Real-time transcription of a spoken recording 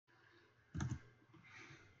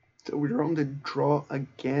So we're on the draw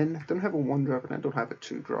again. I don't have a 1-drop and I don't have a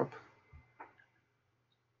 2-drop.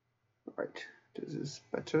 Alright, this is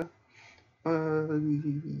better. Yeah,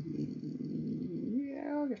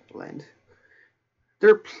 I'll get the land. There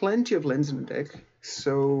are plenty of lands in the deck,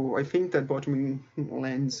 so I think that bottoming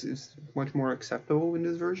lands is much more acceptable in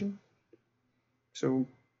this version. So,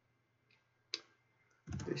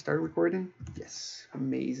 they start recording? Yes,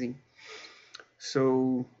 amazing.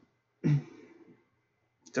 So, yeah,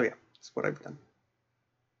 that's what I've done.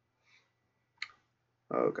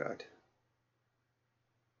 Oh god.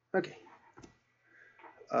 Okay.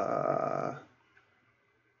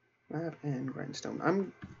 Map and grindstone.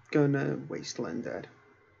 I'm gonna wasteland that.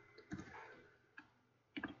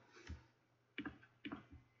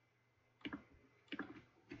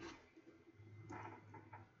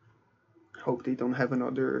 Hope they don't have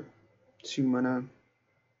another 2 mana.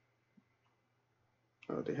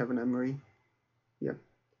 Oh, they have an Emery. Yeah.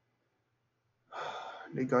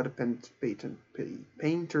 They got a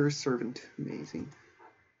painter servant. Amazing.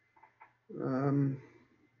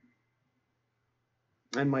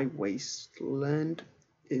 And my wasteland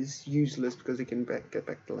is useless because they can get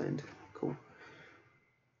back the land. Cool.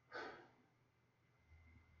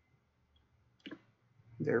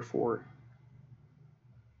 Therefore,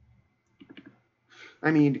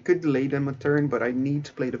 I mean, it could delay them a turn, but I need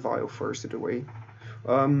to play the Vial first either way.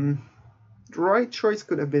 The right choice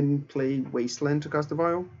could have been play Wasteland to cast the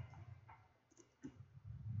Vial.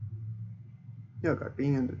 Yeah, God,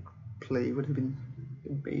 being in the play would have been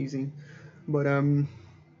amazing. But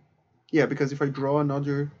yeah, because if I draw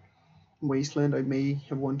another Wasteland, I may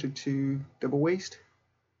have wanted to double waste.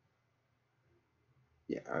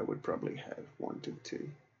 Yeah, I would probably have wanted to.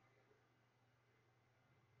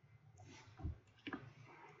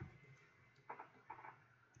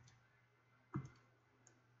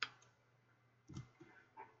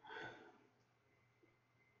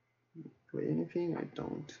 Play anything? I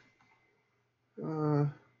don't.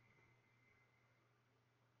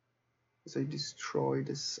 As I destroy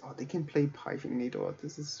this. Oh, they can play Pythonado.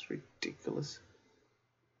 This is ridiculous.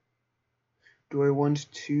 Do I want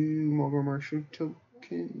 2 Mogor Marshal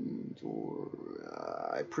tokens, or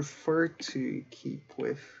I prefer to keep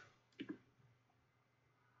with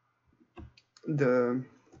the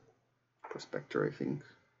Prospector, I think.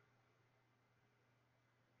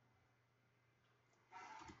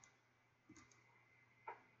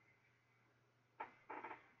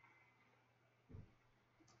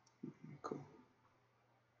 Cool.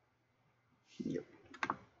 Yep.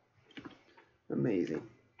 Amazing.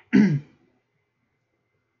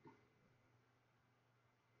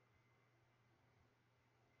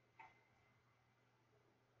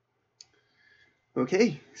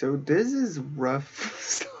 Okay, so this is rough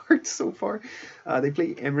start so far. They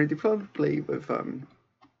play Emery. They probably play with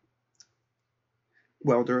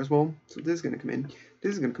Welder as well. So this is gonna come in.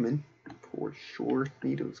 This is gonna come in for sure.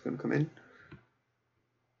 Needle's gonna come in.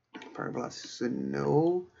 Pyroblast,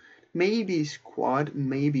 no. Maybe squad,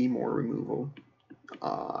 maybe more removal.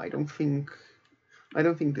 I don't think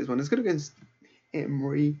this one is good against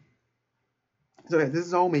Emery. So yeah, this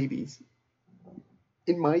is all maybes.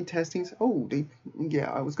 In my testings, I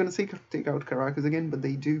was gonna say take out Caracas again, but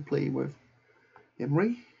they do play with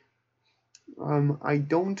Emery. I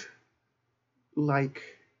don't like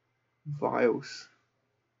Vials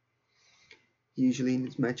usually in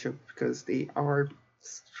this matchup because they are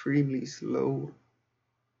extremely slow,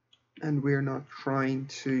 and we're not trying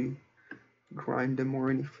to grind them or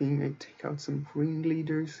anything. I take out some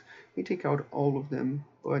ringleaders. I take out all of them,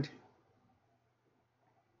 but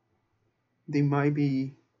they might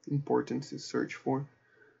be important to search for.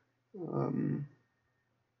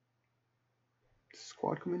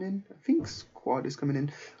 Squad coming in? I think squad is coming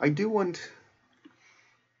in. I do want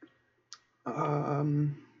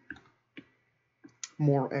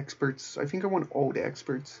more experts. I think I want all the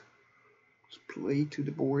experts. Just play to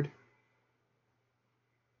the board.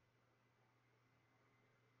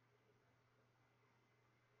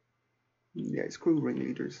 Yeah, screw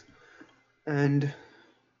ringleaders. And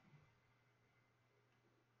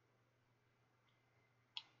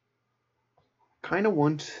kind of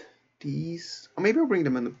want these. Or maybe I'll bring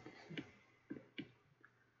them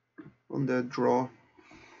on the draw.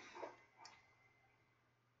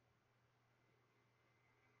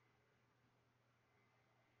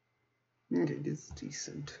 Okay, this is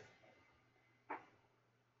decent.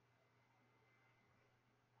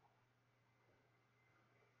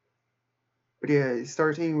 But yeah,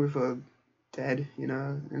 starting with a dead in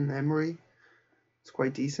an Emery, it's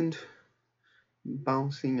quite decent.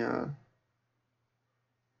 Bouncing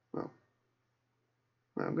well,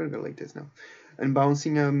 I'm gonna go like this now. And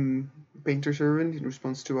bouncing Painter Servant in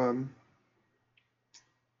response to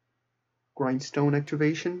Grindstone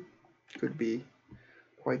activation could be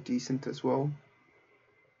quite decent as well.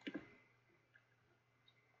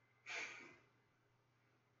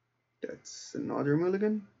 That's another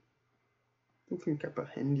mulligan. I don't think I have a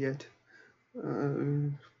hand yet.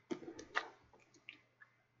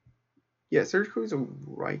 Yeah, Surgical is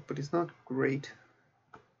alright, but it's not great.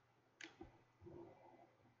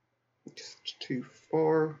 Just too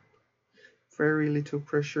far. Very little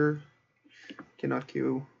pressure. Cannot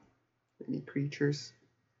kill any creatures.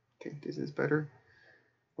 Okay, this is better.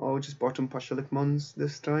 I'll just bottom Pashalik Mons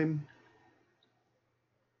this time.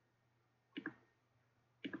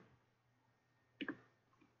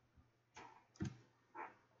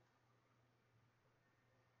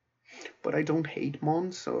 But I don't hate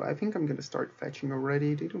Mons, so I think I'm gonna start fetching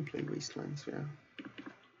already. They don't play Wastelands, yeah.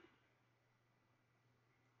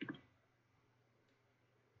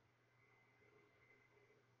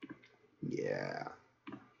 Yeah.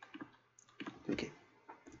 Okay.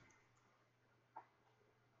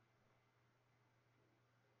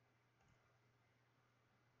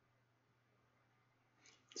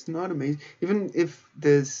 It's not amazing. Even if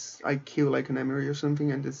this I kill like an Emery or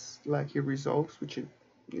something and this Lackey resolves, which it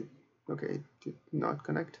okay, it did not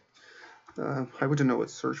connect. I wouldn't know what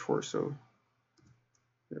to search for, so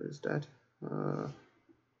there is that.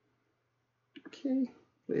 Okay,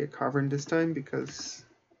 play a Cavern this time because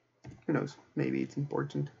who knows, maybe it's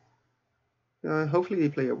important. Hopefully they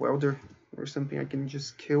play a Welder or something I can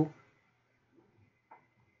just kill.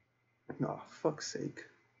 Oh, fuck's sake.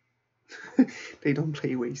 They don't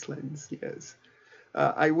play Wastelands, yes.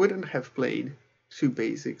 I wouldn't have played two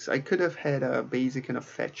basics. I could have had a basic and a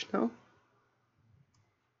fetch now.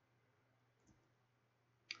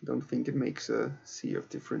 Don't think it makes a sea of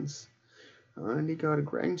difference. And he got a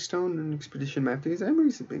Grindstone and Expedition Map. These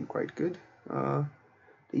Emerys have been quite good.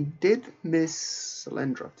 They did miss a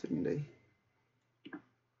land drop, didn't they?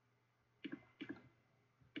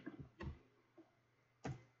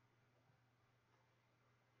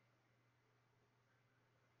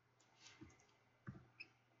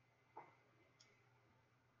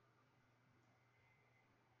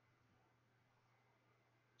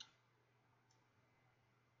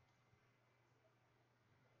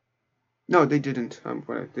 No, they didn't.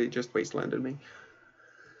 They just wastelanded me.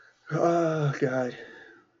 Oh, God.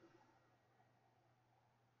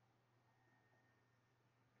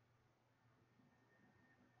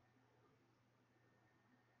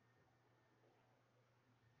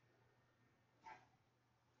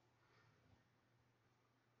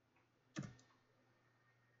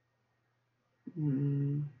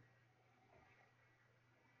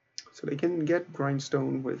 So they can get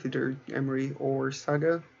Grindstone with either Emery or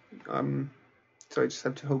Saga. So I just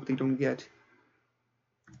have to hope they don't get.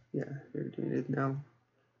 Yeah, they're doing it now.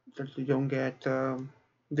 That they don't get.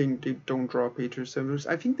 They don't draw Patriot servers.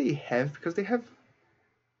 I think they have because they have.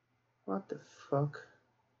 What the fuck?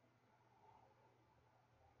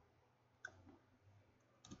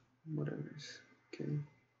 Whatever. Okay.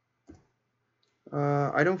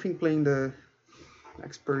 I don't think playing the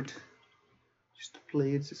expert just to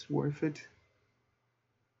play it's just worth it.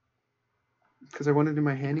 Because I want it in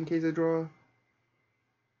my hand in case I draw.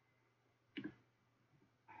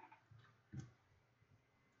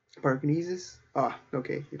 Pyrokinesis? Ah,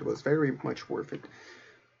 okay. It was very much worth it.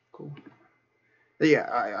 Cool. But yeah,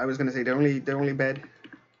 I was gonna say the only bad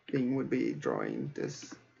thing would be drawing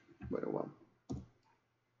this, but oh well.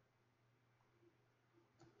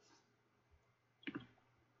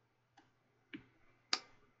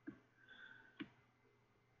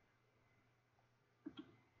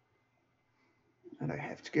 And I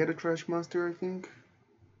have to get a Trash Master, I think.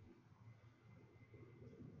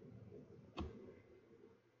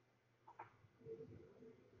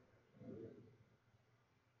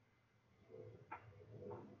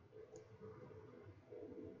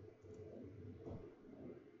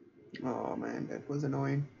 Oh man, that was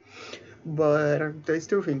annoying. But I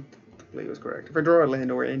still think the play was correct. If I draw a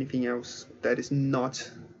land or anything else that is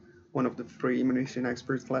not one of the 3 Munition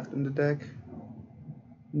Experts left in the deck,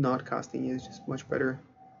 not casting is just much better.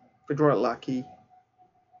 If I draw a Lucky,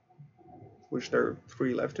 which there are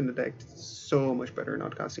 3 left in the deck, it's so much better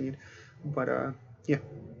not casting it. But yeah,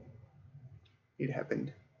 it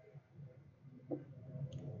happened.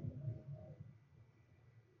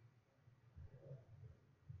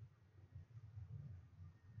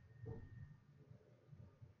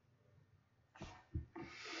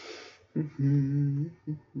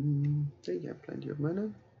 They have plenty of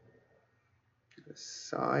mana.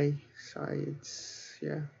 Sai, it's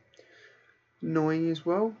yeah. annoying as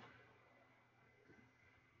well.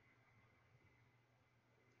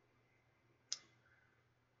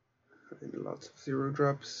 And lots of 0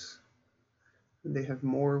 drops. And they have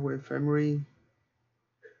more with Emery.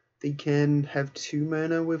 They can have 2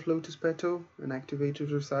 mana with Lotus Petal and activate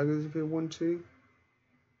their sagas if they want to.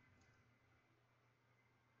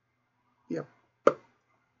 Yep.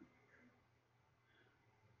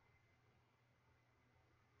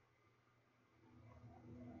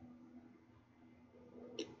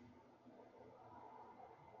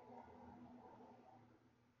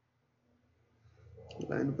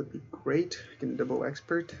 Land would be great. I can double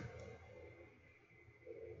expert.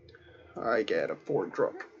 I get a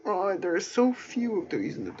 4-drop. Oh, there are so few of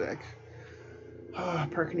these in the deck.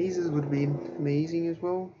 Parkinesis would be amazing as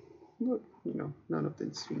well, but you know, none of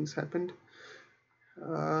these things happened.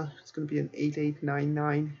 It's gonna be an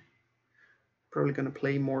 8/8/9/9. Probably gonna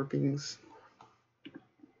play more things.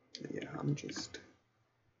 Yeah, I'm just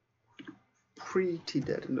pretty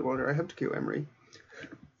dead in the water. I have to kill Emery.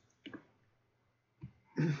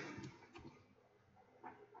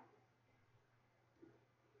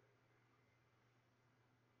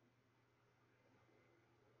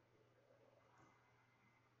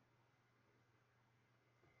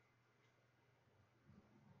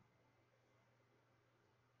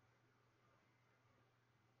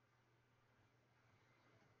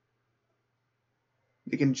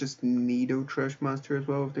 They can just Nido Trashmaster as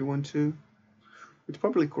well if they want to. It's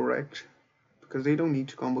probably correct, because they don't need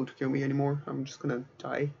to combo to kill me anymore. I'm just gonna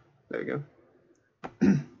die. There we go.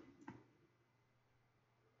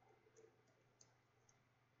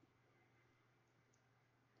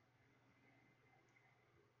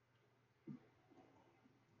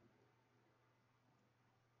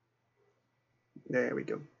 There we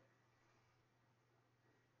go.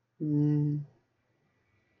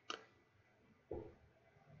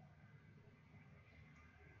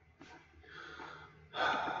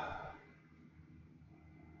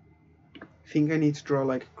 I think I need to draw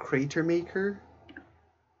like a Crater Maker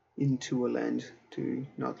into a land to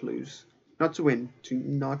not lose. Not to win, to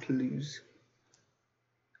not lose.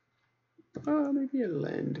 Maybe a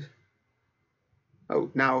land.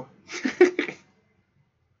 Oh, now.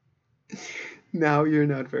 Now you're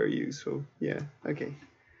not very useful. Yeah, okay.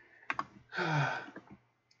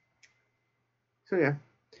 So yeah,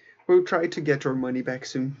 we'll try to get our money back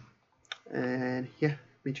soon. And yeah,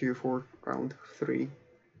 meet you for round 3.